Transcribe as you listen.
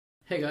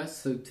Hey guys,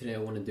 so today I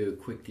want to do a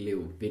quick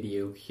little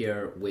video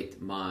here with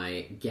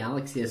my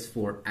Galaxy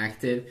S4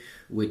 Active,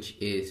 which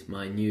is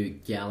my new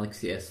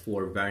Galaxy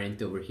S4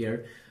 variant over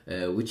here,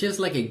 which is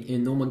like a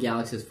normal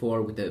Galaxy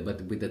S4 with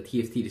the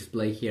TFT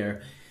display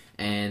here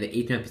and the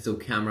 8-megapixel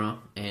camera,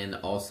 and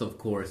also of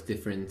course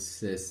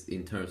differences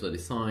in terms of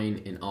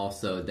design, and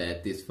also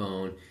that this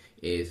phone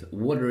is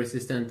water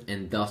resistant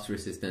and dust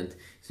resistant.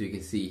 So you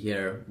can see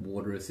here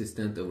water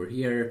resistant over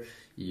here.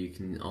 You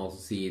can also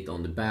see it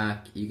on the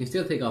back. You can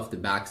still take off the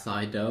back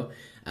side though,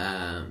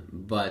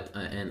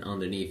 and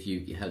underneath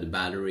you have the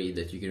battery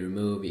that you can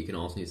remove. You can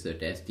also insert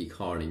the SD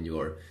card in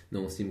your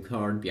normal SIM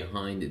card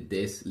behind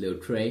this little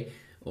tray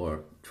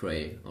or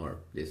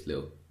this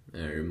little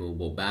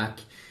removable back.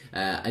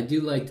 I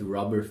do like the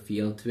rubber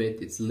feel to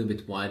it. It's a little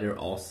bit wider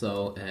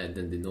also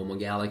than the normal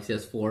Galaxy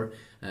S4,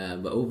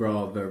 but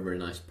overall very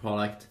nice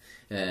product.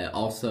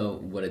 Also,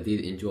 what I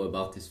did enjoy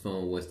about this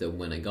phone was that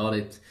when I got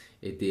it,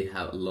 it did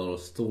have a lot of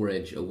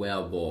storage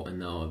available, and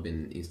now I've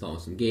been installing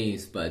some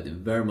games, but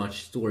very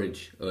much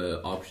storage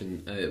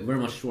very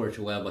much storage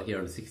available here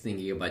on the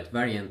 16GB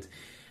variant.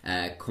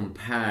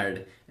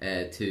 Compared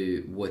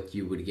to what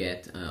you would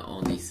get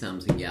on the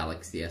Samsung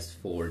Galaxy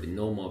S4, the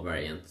normal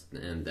variant,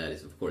 and that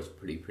is of course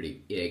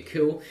pretty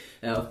cool.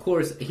 Of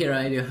course, here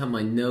I do have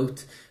my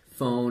Note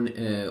phone,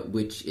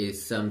 which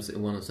is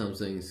one of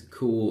Samsung's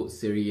cool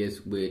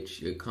series,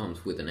 which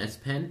comes with an S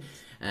Pen,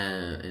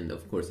 and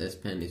of course S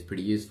Pen is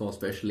pretty useful,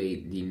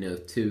 especially the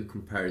Note 2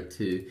 compared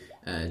to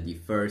the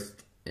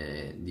first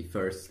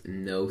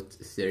Note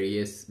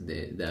series.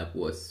 That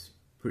was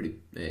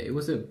it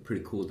was a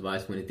pretty cool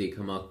device when it did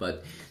come out,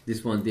 but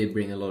this one did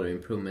bring a lot of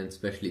improvements,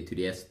 especially to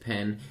the S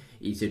Pen.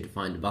 Easier to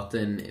find the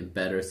button,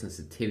 better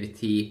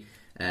sensitivity,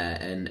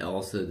 and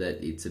also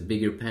that it's a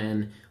bigger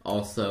pen.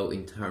 Also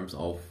in terms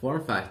of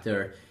form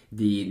factor,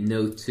 the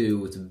Note 2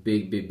 was a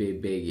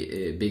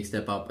big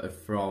step up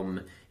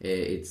from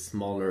its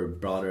smaller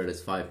brother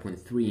that's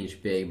 5.3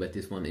 inch big, but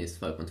this one is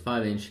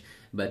 5.5 inch.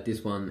 But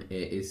this one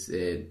is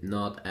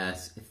not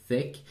as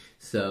thick,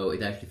 so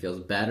it actually feels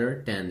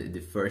better than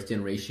the first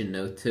generation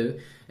Note 2,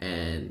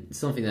 and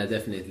something that I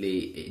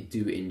definitely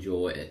do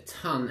enjoy a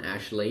ton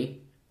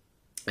actually.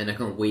 And I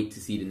can't wait to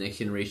see the next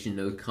generation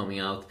Note coming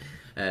out,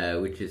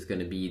 which is going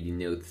to be the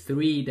Note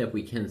 3 that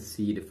we can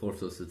see the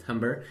 4th of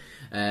September.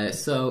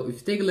 So if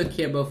you take a look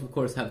here, both of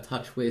course have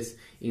TouchWiz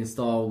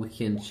installed. We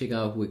can check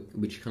out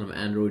which kind of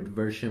Android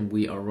version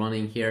we are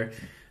running here.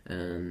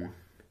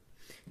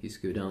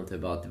 Just go down to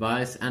about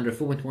device. Android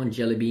 4.1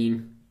 Jelly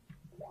Bean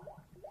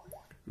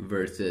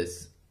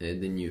versus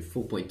the new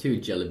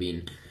 4.2 Jelly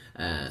Bean.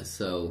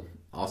 So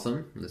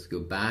awesome. Let's go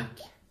back.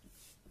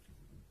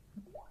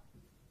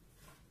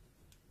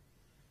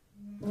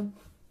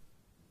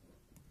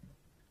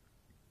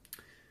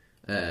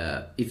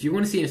 If you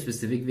want to see any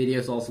specific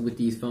videos also with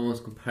these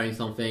phones comparing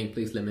something,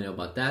 please let me know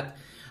about that.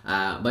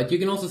 But you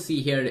can also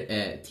see here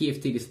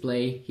TFT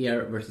display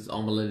here versus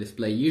AMOLED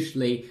display.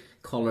 Usually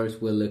colors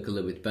will look a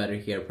little bit better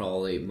here,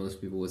 probably most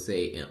people would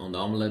say on the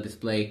AMOLED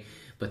display,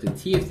 but the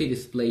TFT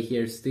display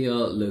here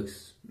still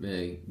looks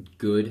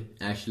good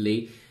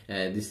actually.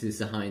 This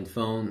is a high-end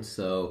phone,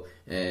 so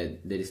the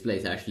display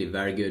is actually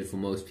very good for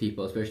most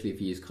people, especially if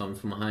you come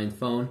from a high-end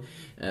phone.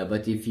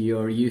 But if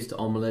you're used to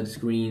AMOLED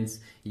screens,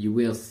 you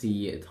will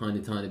see a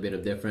tiny bit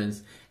of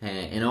difference.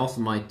 And I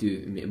also might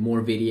do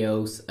more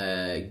videos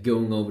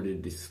going over the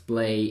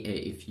display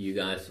if you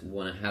guys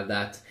want to have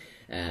that.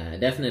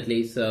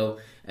 Definitely. So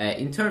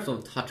in terms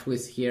of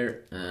TouchWiz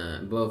here,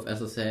 both,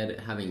 as I said,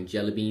 having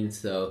Jelly Bean,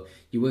 so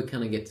you will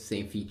kind of get the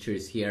same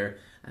features here,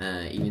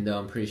 even though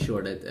I'm pretty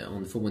sure that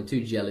on the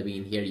 4.2 Jelly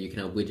Bean here you can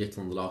have widgets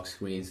on the lock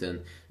screens,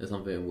 and that's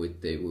something we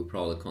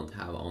probably can't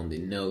have on the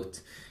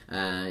Note.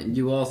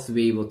 You also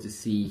be able to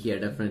see here,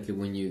 definitely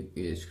when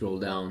you scroll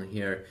down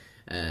here,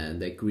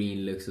 the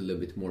green looks a little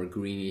bit more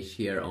greenish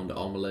here on the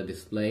AMOLED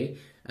display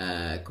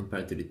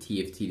compared to the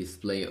TFT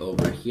display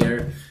over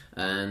here.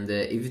 And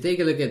if you take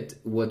a look at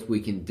what we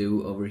can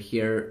do over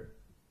here,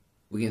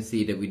 we can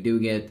see that we do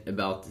get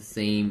about the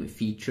same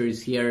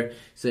features here.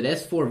 So the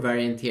S4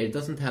 variant here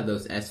doesn't have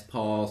those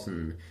S-pause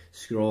and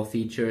scroll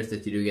features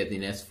that you do get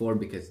in S4,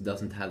 because it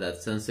doesn't have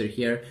that sensor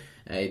here.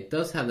 It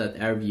does have that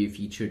air view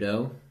feature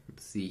though.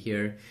 Let's see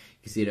here.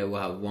 You can see that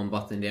we'll have one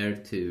button there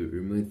to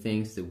remove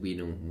things that we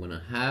don't want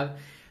to have.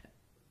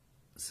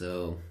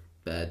 So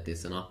that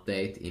is an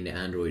update in the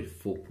Android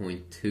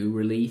 4.2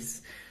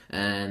 release.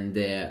 And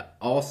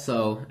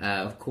also,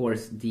 of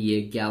course,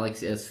 the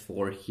Galaxy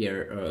S4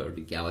 here, or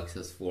the Galaxy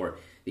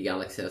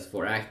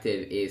S4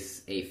 Active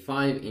is a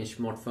 5-inch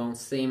smartphone,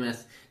 same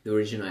as the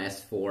original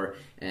S4,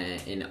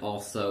 and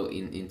also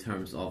in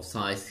terms of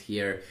size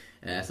here,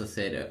 as I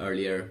said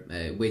earlier,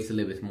 weighs a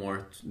little bit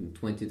more,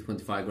 20 to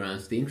 25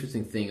 grams. The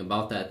interesting thing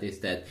about that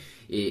is that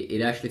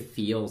it actually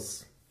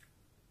feels,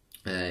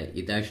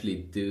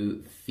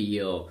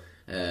 feel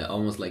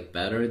almost like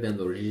better than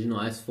the original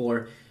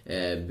S4,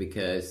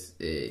 because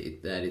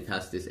it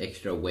has this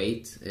extra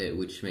weight,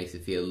 which makes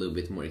it feel a little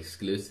bit more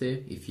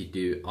exclusive, if you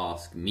do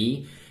ask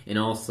me. And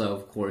also,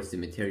 of course, the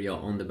material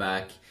on the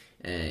back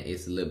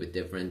is a little bit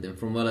different. And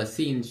from what I've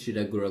seen, it should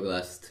have Gorilla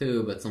Glass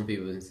 2, but some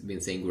people have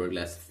been saying Gorilla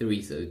Glass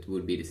 3, so it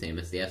would be the same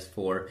as the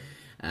S4.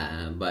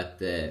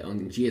 But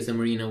on GSM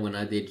Arena, when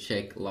I did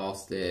check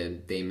last,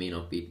 they may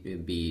not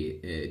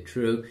be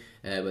true,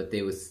 but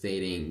they were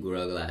stating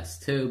Gorilla Glass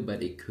 2,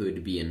 but it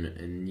could be a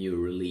new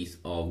release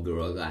of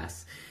Gorilla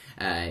Glass.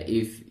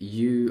 If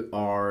you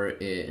are,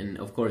 and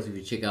of course if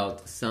you check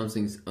out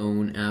Samsung's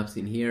own apps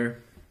in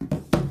here,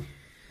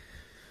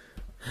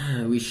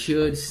 we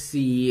should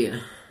see,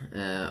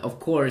 of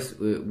course,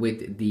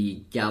 with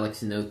the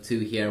Galaxy Note 2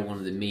 here, one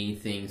of the main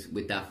things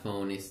with that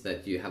phone is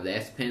that you have the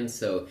S Pen,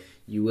 so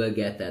you will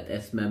get that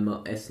S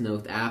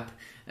Note app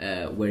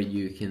where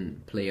you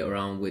can play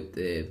around with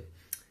the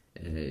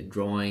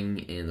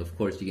drawing, and of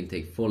course you can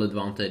take full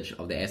advantage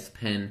of the S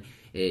Pen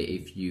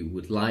if you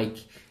would like,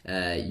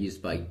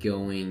 just by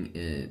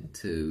going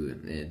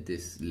to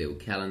this little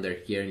calendar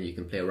here, and you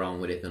can play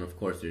around with it. And of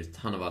course there's a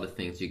ton of other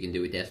things you can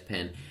do with the S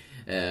Pen.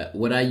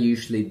 What I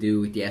usually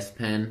do with the S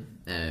Pen,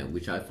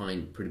 which I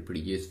find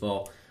pretty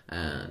useful,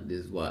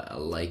 this is what I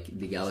like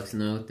the Galaxy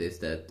Note, is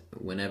that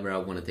whenever I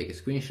want to take a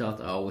screenshot,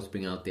 I always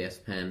bring out the S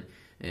Pen,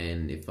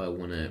 and if I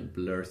want to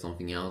blur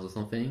something out or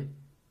something,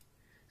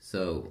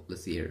 so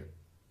let's see here,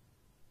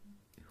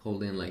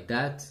 hold in like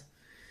that,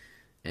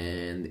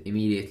 and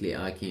immediately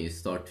I can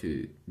start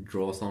to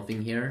draw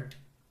something here,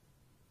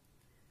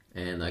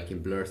 and I can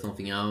blur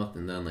something out,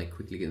 and then I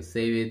quickly can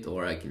save it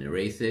or I can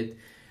erase it.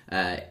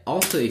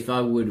 Also, if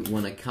I would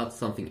want to cut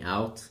something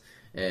out,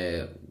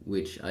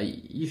 which I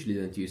usually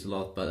don't use a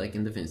lot, but I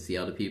can definitely see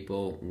other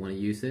people want to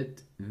use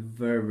it,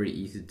 very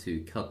easy to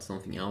cut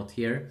something out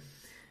here,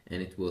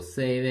 and it will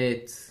save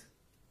it,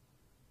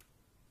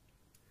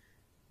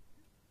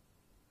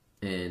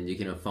 and you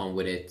can have fun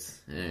with it,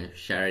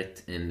 share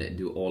it, and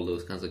do all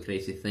those kinds of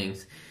crazy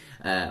things.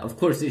 Of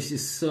course, there's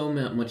just so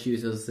much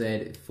use, as I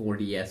said, for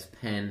the S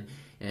Pen,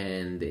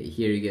 and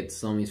here you get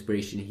some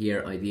inspiration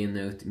here, idea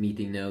note,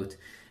 meeting note.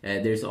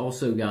 There's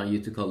also a guy on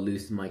YouTube called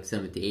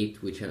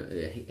LucidMike78, which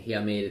he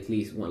made at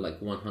least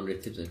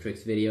 100 tips and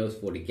tricks videos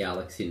for the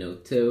Galaxy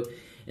Note 2.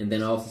 And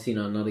then I also seen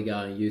another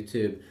guy on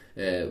YouTube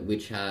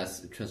which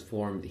has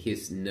transformed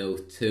his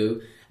Note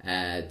 2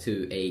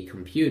 to a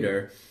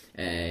computer.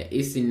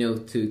 Is the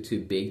Note 2 too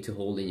big to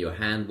hold in your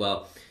hand?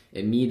 Well,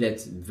 me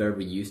that's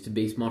very used to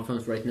big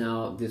smartphones right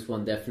now, this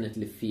one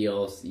definitely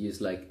feels used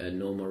like a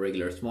normal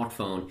regular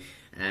smartphone,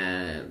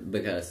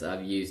 because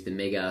I've used the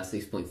Mega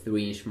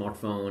 6.3-inch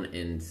smartphone,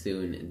 and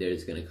soon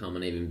there's going to come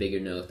an even bigger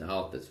Note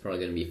out that's probably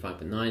going to be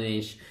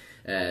 5.9-inch,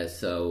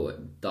 so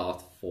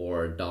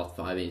 0.4,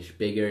 0.5-inch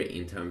bigger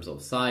in terms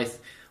of size.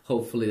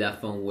 Hopefully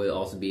that phone will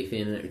also be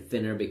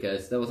thinner,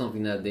 because that was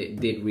something that they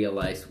did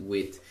realize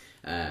with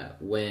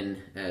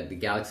when the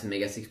Galaxy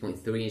Mega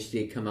 6.3-inch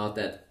did come out,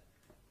 that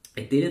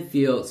it didn't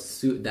feel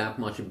that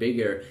much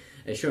bigger.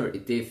 Sure,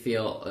 it did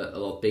feel a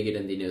lot bigger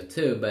than the Note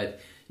 2, but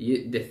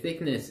the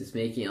thickness is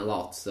making a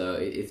lot. So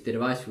if the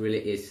device really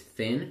is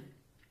thin,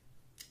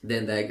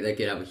 then that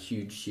could have a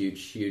huge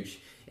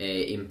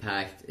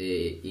impact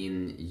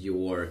in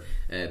your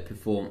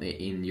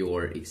in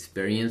your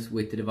experience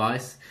with the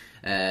device.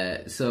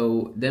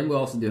 So then we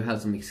also do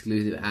have some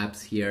exclusive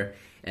apps here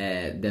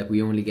that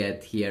we only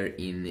get here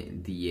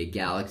in the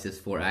Galaxy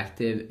S4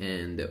 Active,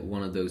 and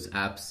one of those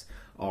apps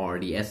are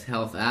the S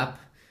Health app,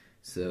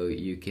 so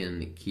you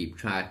can keep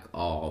track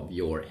of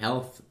your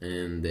health,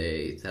 and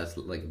it has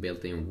like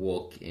built-in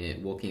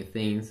walking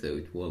thing, so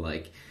it will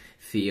like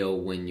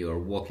feel when you're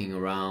walking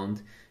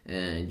around,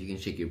 and you can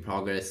check your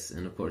progress,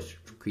 and of course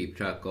keep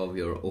track of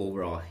your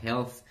overall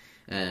health.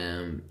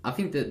 I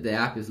think that the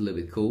app is a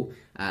little bit cool,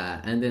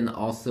 and then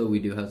also we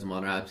do have some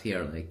other apps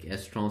here like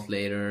S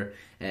Translator,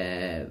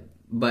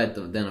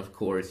 but then of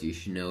course you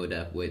should know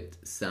that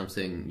with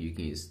Samsung you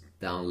can just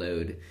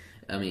download.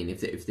 I mean,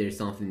 if there's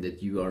something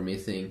that you are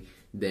missing,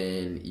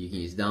 then you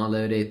can just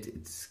download it.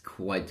 It's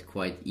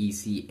quite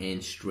easy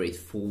and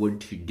straightforward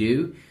to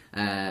do.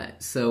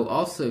 So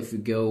also, if you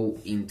go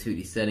into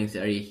the settings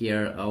area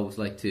here, I always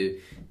like to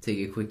take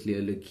a quick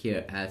look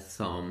here at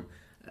some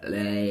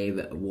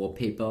live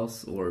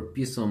wallpapers, or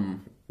just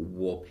some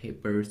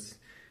wallpapers.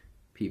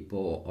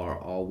 People are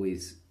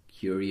always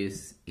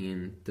curious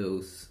in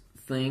those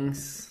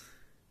things.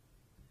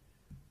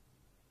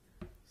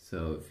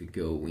 So if you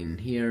go in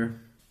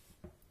here,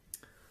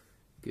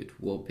 good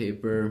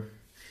wallpaper.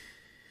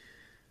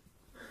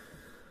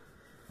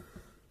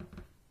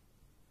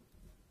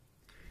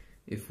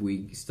 If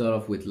we start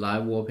off with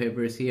live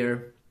wallpapers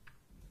here,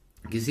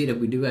 you can see that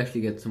we do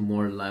actually get some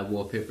more live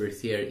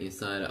wallpapers here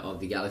inside of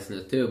the Galaxy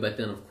Note 2, but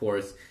then of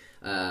course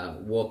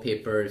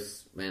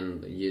wallpapers,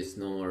 and just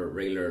normal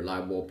regular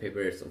live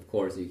wallpapers, of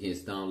course you can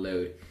just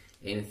download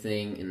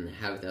anything and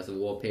have it as a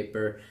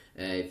wallpaper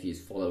if you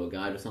just follow a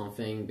guide or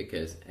something,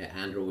 because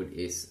Android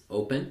is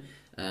open.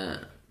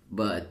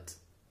 But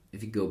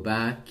if you go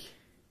back,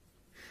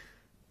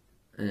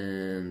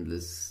 And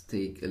let's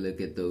take a look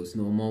at those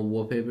normal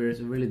wallpapers.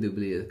 I really do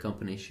believe the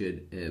company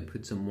should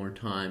put some more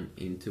time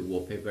into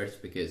wallpapers,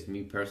 because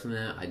me personally,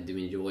 I do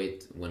enjoy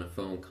it when a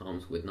phone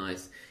comes with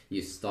nice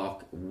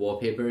stock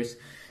wallpapers.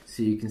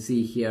 So you can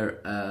see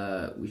here,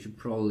 we should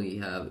probably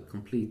have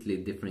completely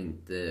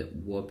different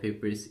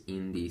wallpapers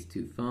in these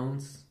two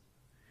phones.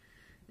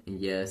 And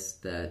yes,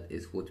 that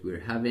is what we're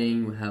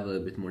having. We have a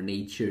little bit more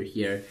nature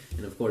here,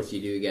 and of course you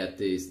do get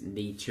these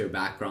nature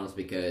backgrounds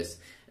because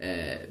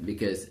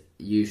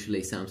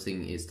usually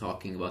Samsung is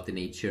talking about the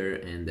nature,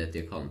 and that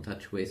they call them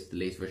TouchWiz, the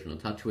latest version of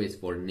TouchWiz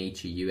for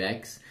nature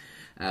UX.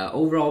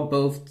 Overall,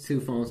 both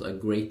two phones are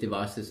great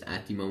devices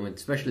at the moment,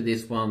 especially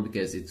this one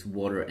because it's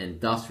water and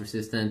dust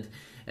resistant.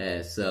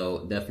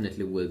 So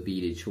definitely will be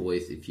the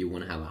choice if you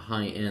want to have a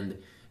high-end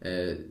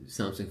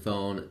Samsung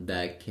phone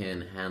that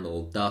can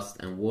handle dust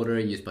and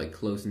water just by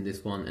closing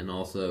this one, and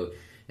also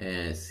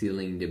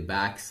sealing the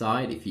back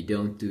side. If you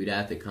don't do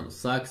that, it kind of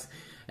sucks.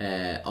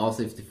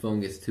 Also, if the phone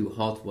gets too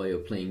hot while you're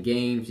playing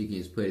games, you can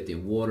just put it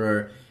in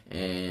water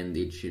and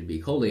it should be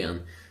cold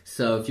again.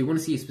 So if you want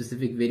to see a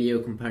specific video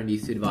comparing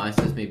these two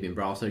devices, maybe in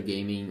browser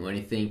gaming or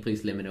anything,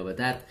 please let me know about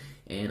that,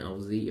 and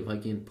I'll see if I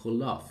can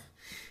pull it off.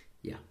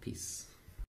 Yeah, peace.